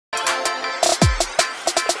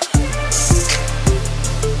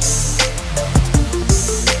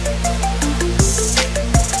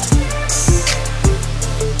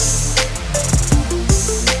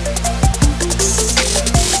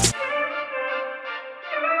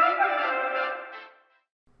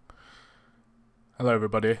Hello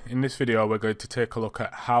everybody, in this video we're going to take a look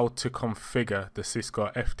at how to configure the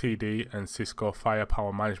Cisco FTD and Cisco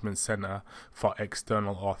Firepower Management Center for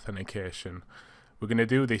external authentication. We're going to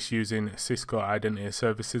do this using Cisco Identity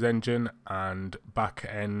Services Engine, and back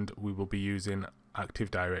end we will be using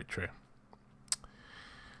Active Directory.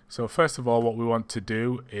 So first of all, what we want to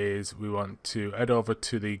do is we want to head over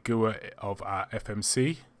to the GUI of our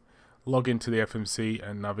FMC, log into the FMC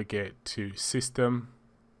and navigate to System,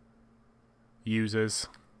 Users,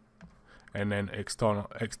 and then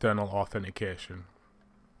external authentication.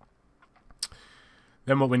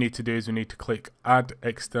 Then what we need to do is we need to click Add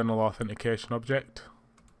External Authentication Object.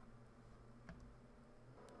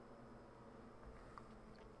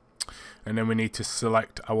 And then we need to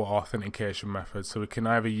select our authentication method. So we can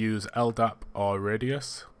either use LDAP or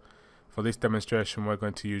Radius. For this demonstration we're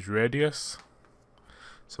going to use Radius.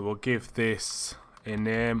 So we'll give this a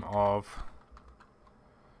name of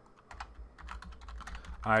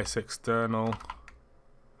ISE external,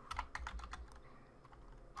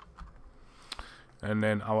 and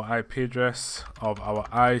then our IP address of our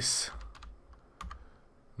ISE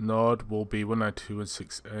node will be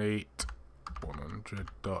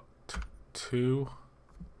 192.168.100.2. We'll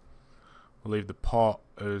leave the port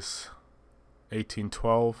as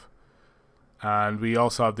 1812, and we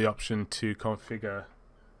also have the option to configure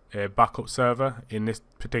a backup server. In this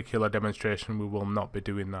particular demonstration we will not be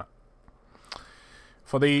doing that.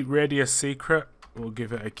 For the Radius secret, we'll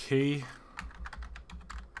give it a key.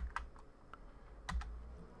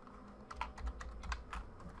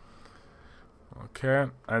 Okay,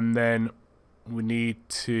 and then we need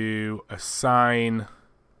to assign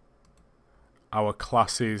our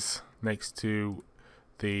classes next to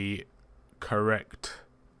the correct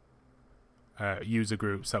user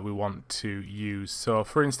groups that we want to use. So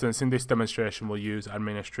for instance, in this demonstration we'll use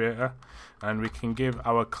administrator, and we can give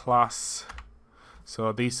our class,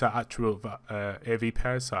 so these are attribute AV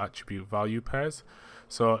pairs, so attribute value pairs.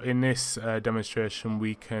 So in this demonstration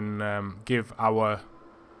we can give our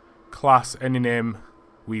class any name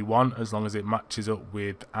we want as long as it matches up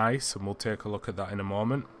with ISE, and we'll take a look at that in a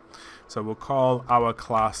moment. So we'll call our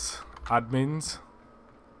class admins,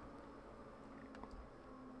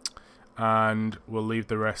 and we'll leave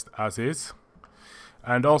the rest as is.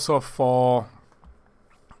 And also, for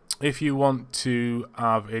if you want to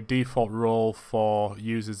have a default role for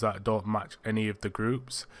users that don't match any of the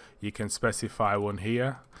groups, you can specify one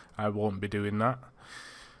here. I won't be doing that.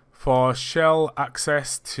 For shell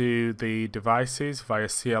access to the devices via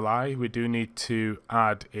CLI, we do need to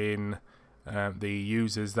add in the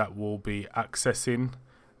users that will be accessing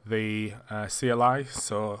the CLI.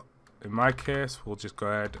 So in my case, we'll just go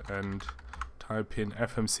ahead and type in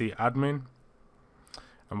FMC admin,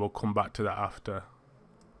 and we'll come back to that after.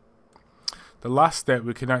 The last step,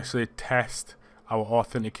 we can actually test our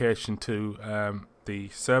authentication to the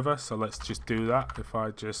server. So let's just do that. If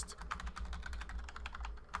I just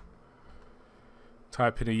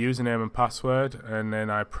type in a username and password and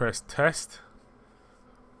then I press test,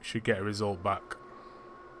 we should get a result back.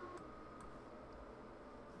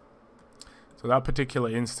 So that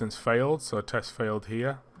particular instance failed, so test failed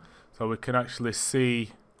here. So we can actually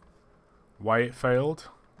see why it failed.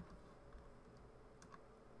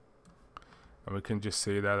 And we can just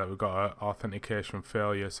see there that we've got an authentication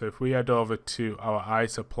failure. So if we head over to our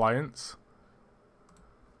ISE appliance,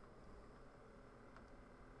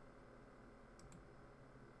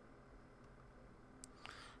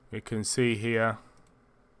 we can see here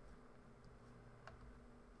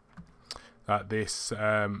that this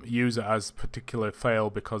user has particularly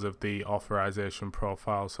failed because of the authorization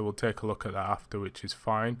profile. So we'll take a look at that after, which is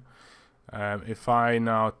fine. If I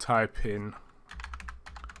now type in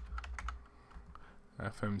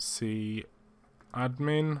FMC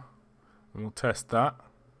admin, and we'll test that.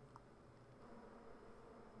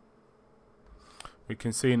 We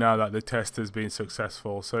can see now that the test has been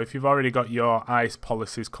successful. So if you've already got your ISE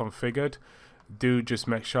policies configured, do just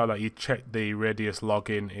make sure that you check the Radius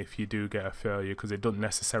login if you do get a failure, because it doesn't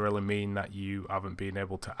necessarily mean that you haven't been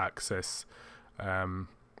able to access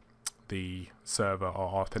the server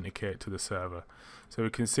or authenticate to the server. So we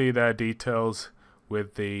can see their details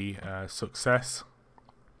with the success.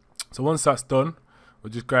 So once that's done,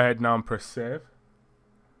 we'll just go ahead now and press save.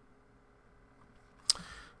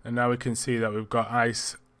 And now we can see that we've got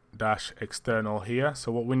ISE-external here.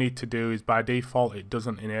 So what we need to do is, by default it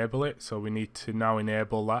doesn't enable it, so we need to now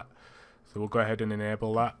enable that. So we'll go ahead and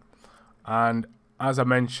enable that. And as I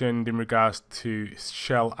mentioned in regards to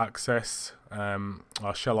shell access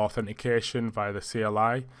or shell authentication via the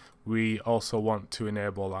CLI, we also want to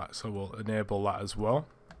enable that. So we'll enable that as well.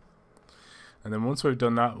 And then once we've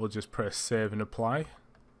done that, we'll just press save and apply.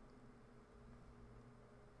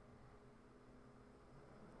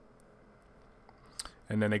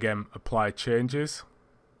 And then again, apply changes.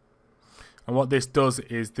 And what this does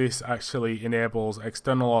is this actually enables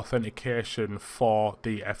external authentication for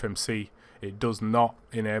the FMC. It does not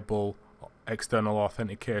enable external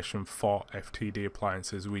authentication for FTD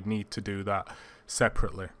appliances. We need to do that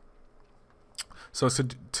separately. So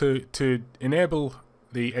to enable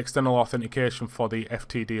the external authentication for the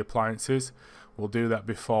FTD appliances, we'll do that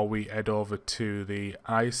before we head over to the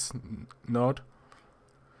ISE node.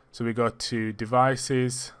 So we go to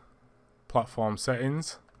Devices, Platform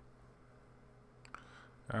Settings,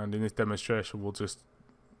 and in this demonstration we'll just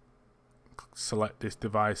select this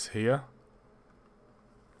device here,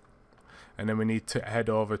 and then we need to head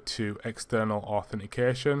over to External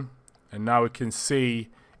Authentication, and now we can see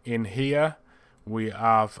in here we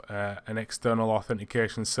have an external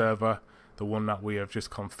authentication server, the one that we have just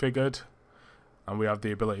configured, and we have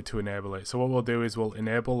the ability to enable it. So what we'll do is we'll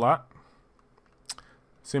enable that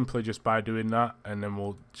simply just by doing that, and then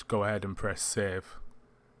we'll just go ahead and press save,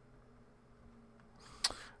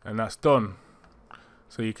 and that's done.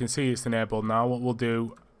 So you can see it's enabled now. What we'll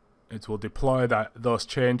do is we'll deploy those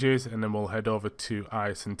changes, and then we'll head over to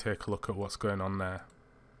ISE and take a look at what's going on there.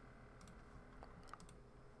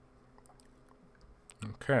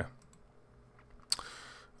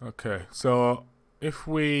 Okay, so if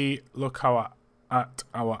we look at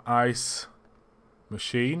our ISE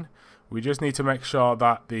machine, we just need to make sure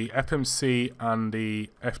that the FMC and the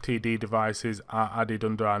FTD devices are added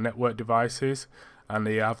under our network devices, and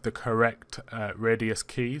they have the correct radius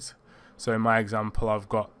keys. So in my example, I've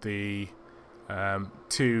got the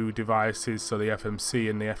two devices, so the FMC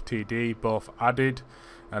and the FTD, both added,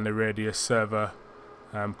 and the radius server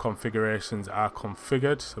configurations are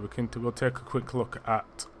configured. So we'll take a quick look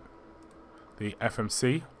at the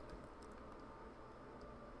FMC.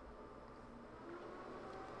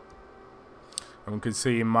 And we can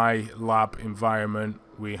see in my lab environment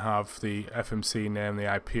we have the FMC name,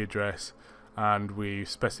 the IP address, and we've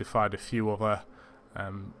specified a few other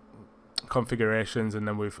configurations, and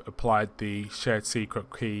then we've applied the shared secret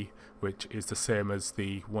key, which is the same as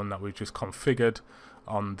the one that we've just configured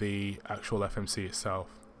on the actual FMC itself.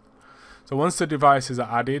 So once the devices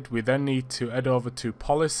are added, we then need to head over to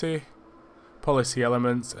policy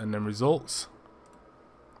elements, and then results,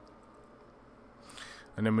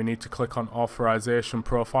 and then we need to click on authorization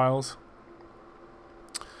profiles.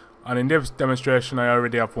 And in this demonstration I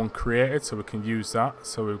already have one created, so we can use that.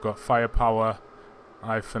 So we've got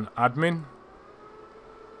firepower-admin,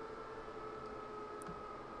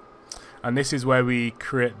 and this is where we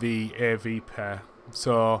create the AV pair.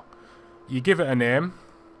 So you give it a name.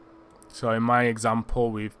 So in my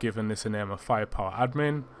example we've given this a name of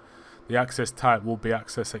firepower-admin. The access type will be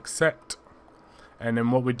access accept, and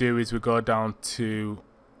then what we do is we go down to,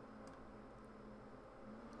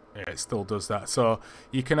 yeah, it still does that. So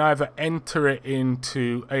you can either enter it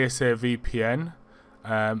into ASA VPN,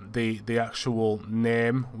 the actual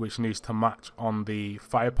name which needs to match on the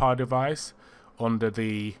firepower device under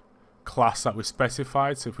the class that we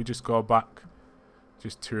specified. So if we just go back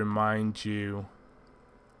just to remind you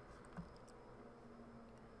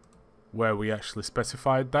where we actually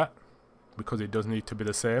specified that, because it does need to be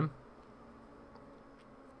the same.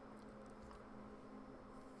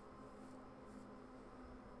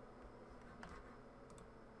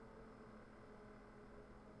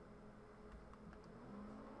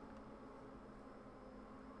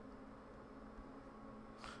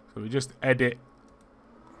 So we just edit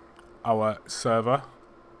our server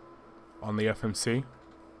on the FMC.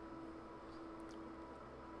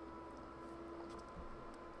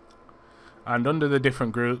 And under the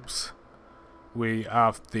different groups, we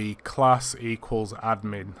have the class equals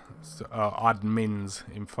admin, admins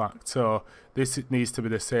in fact. So this needs to be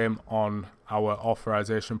the same on our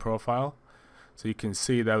authorization profile. So you can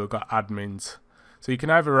see there we've got admins. So you can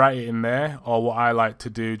either write it in there, or what I like to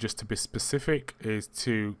do just to be specific is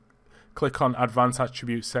to click on advanced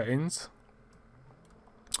attribute settings,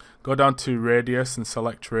 go down to radius and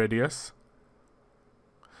select radius,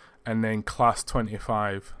 and then class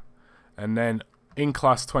 25. And then in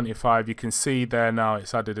class 25 you can see there now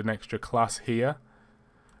it's added an extra class here,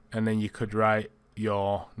 and then you could write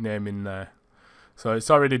your name in there. So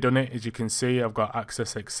it's already done it. As you can see, I've got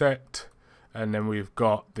access accept, and then we've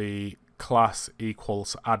got the class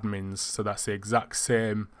equals admins, so that's the exact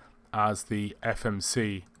same as the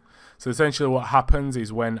FMC. So essentially what happens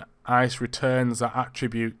is when ISE returns that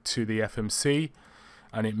attribute to the FMC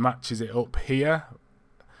and it matches it up here,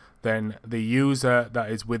 then the user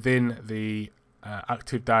that is within the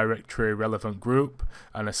Active Directory relevant group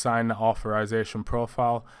and assign the authorization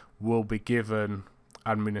profile will be given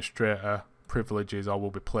administrator privileges or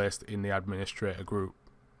will be placed in the administrator group.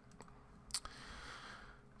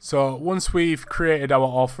 So once we've created our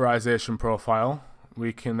authorization profile,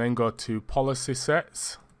 we can then go to policy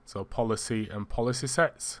sets, so policy and policy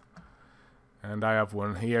sets, and I have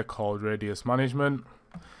one here called radius management,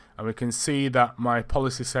 and we can see that my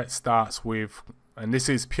policy set starts with, and this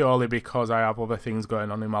is purely because I have other things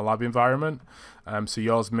going on in my lab environment, so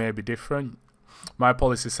yours may be different. My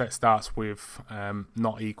policy set starts with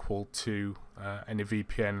not equal to any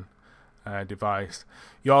VPN device.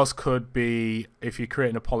 Yours could be, if you're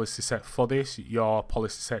creating a policy set for this, your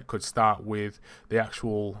policy set could start with the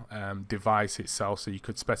actual device itself, so you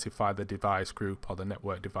could specify the device group or the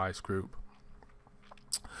network device group.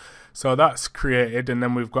 So that's created, and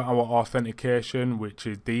then we've got our authentication, which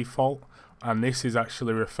is default, and this is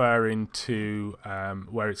actually referring to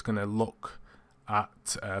where it's going to look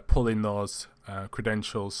at pulling those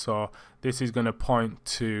credentials. So this is going to point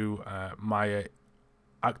to my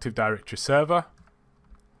Active Directory server,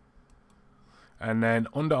 and then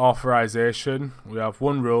under authorization we have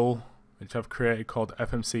one rule which I've created called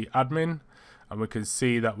FMC admin, and we can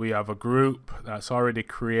see that we have a group that's already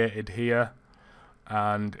created here,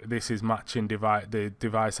 and this is matching the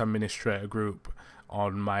device administrator group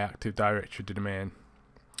on my Active Directory domain,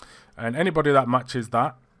 and anybody that matches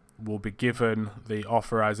that will be given the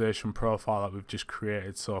authorization profile that we've just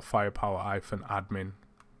created, so firepower-admin.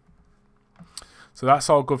 So that's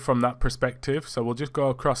all good from that perspective. So we'll just go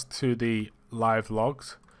across to the live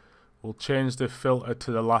logs. We'll change the filter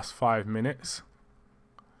to the last 5 minutes,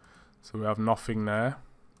 so we have nothing there.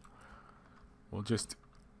 We'll just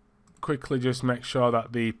quickly just make sure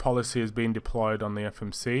that the policy has been deployed on the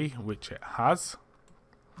FMC, which it has.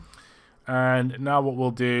 And now what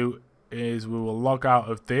we'll do is we will log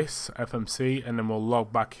out of this FMC, and then we'll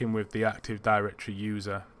log back in with the Active Directory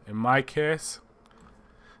user. In my case,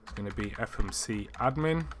 it's going to be FMC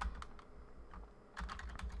admin,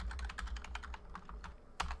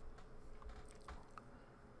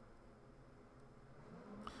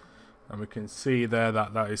 and we can see there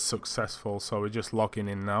that that is successful, so we're just logging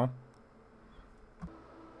in now.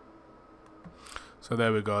 So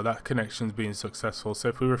there we go, that connection's been successful. So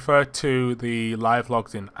if we refer to the live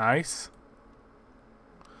logs in ISE,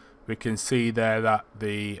 we can see there that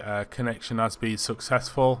the connection has been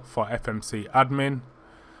successful for FMC admin.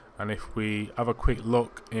 And if we have a quick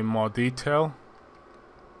look in more detail,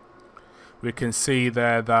 we can see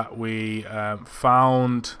there that we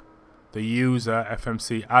found the user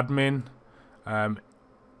FMC admin,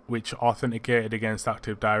 which authenticated against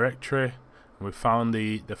Active Directory, and we found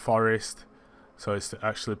the forest, so it's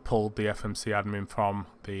actually pulled the FMC admin from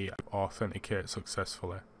the authenticate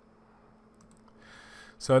successfully.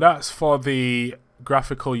 So that's for the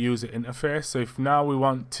graphical user interface. So if now we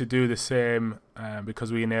want to do the same,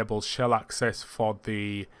 because we enable shell access for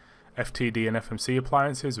the FTD and FMC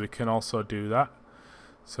appliances, we can also do that.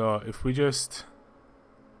 So if we just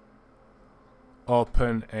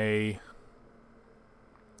open a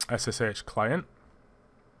SSH client,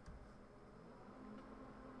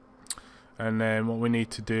 and then what we need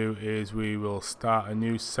to do is we will start a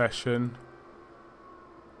new session.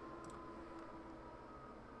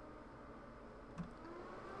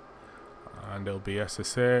 And it'll be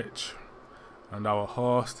SSH, and our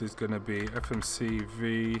host is going to be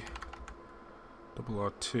fmcv002.ccie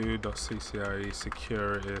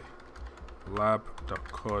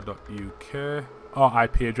securitylab.co.uk, or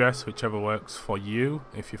IP address, whichever works for you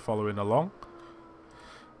if you're following along.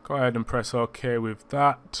 Go ahead and press OK with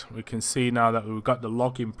that. We can see now that we've got the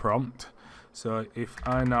login prompt. So if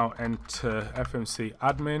I now enter FMC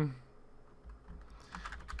admin,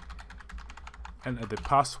 enter the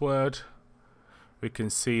password, we can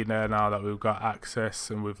see there now that we've got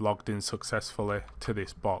access and we've logged in successfully to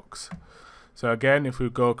this box. So again, if we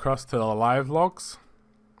go across to the live logs,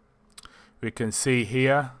 we can see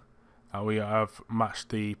here we have matched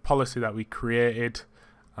the policy that we created,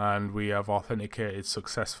 and we have authenticated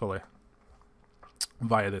successfully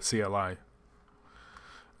via the CLI.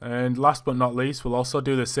 And last but not least, we'll also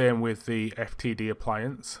do the same with the FTD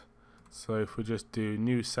appliance. So if we just do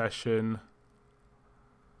new session,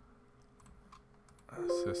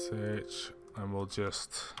 SSH, and we'll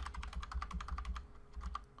just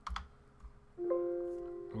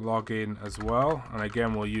log in as well, and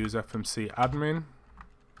again we'll use FMC admin,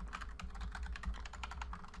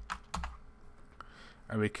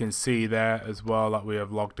 and we can see there as well that we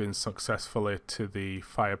have logged in successfully to the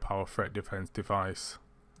Firepower Threat Defense device,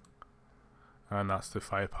 and that's the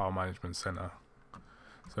Firepower Management Center.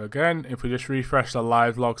 So again, if we just refresh the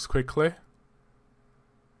live logs quickly,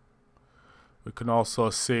 we can also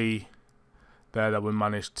see there that we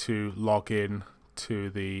managed to log in to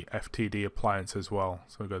the FTD appliance as well.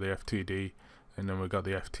 So we've got the FTD and then we've got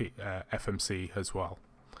the FMC as well.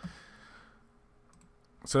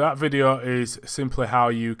 So that video is simply how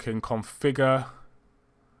you can configure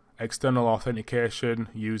external authentication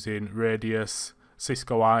using Radius,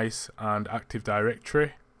 Cisco ISE and Active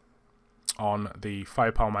Directory on the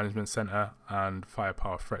Firepower Management Center and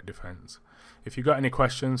Firepower Threat Defense. If you've got any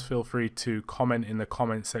questions, feel free to comment in the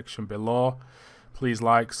comment section below. Please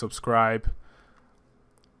like, subscribe.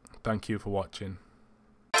 Thank you for watching.